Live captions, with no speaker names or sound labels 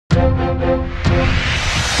The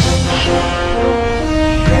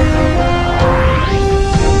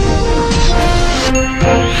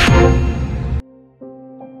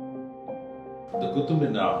Qutub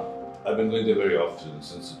Minar, I've been going there very often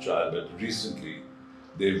since a child, but recently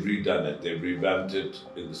they've redone it, they've revamped it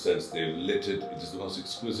in the sense they've lit it. It is the most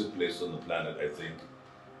exquisite place on the planet, I think.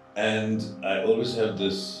 And I always have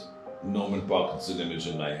this Norman Parkinson image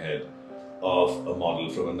in my head of a model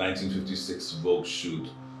from a 1956 Vogue shoot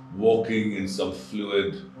walking in some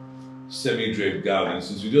fluid, semi-draped gown. And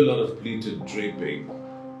since we do a lot of pleated draping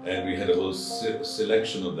and we had a whole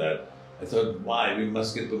selection of that, I thought, why? We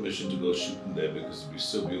must get permission to go shoot in there because it'd be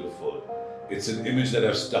so beautiful. It's an image that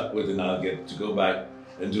I've stuck with, and I'll get to go back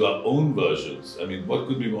and do our own versions. I mean, what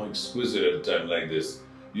could be more exquisite at a time like this?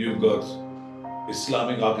 You've got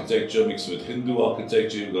Islamic architecture mixed with Hindu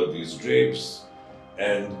architecture, you've got these drapes,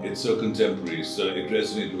 and it's so contemporary, so it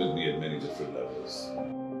resonated with me at many different levels.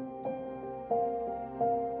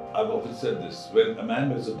 I've often said this, when a man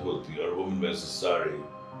wears a dhoti or a woman wears a sari,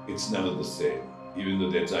 it's never the same, even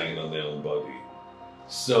though they're tying it on their own body.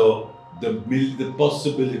 So the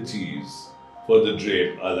possibilities for the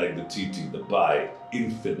drape are like the TT, the pie,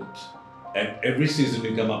 infinite. And every season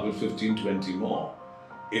we come up with 15, 20 more.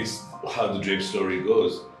 It's how the drape story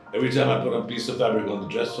goes. Every time I put a piece of fabric on the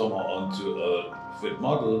dress form or onto a fit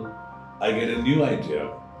model, I get a new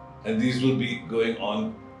idea. And these will be going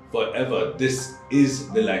on forever. This is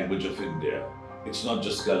the language of India. It's not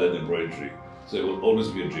just colored embroidery. So it will always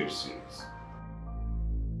be a drape series.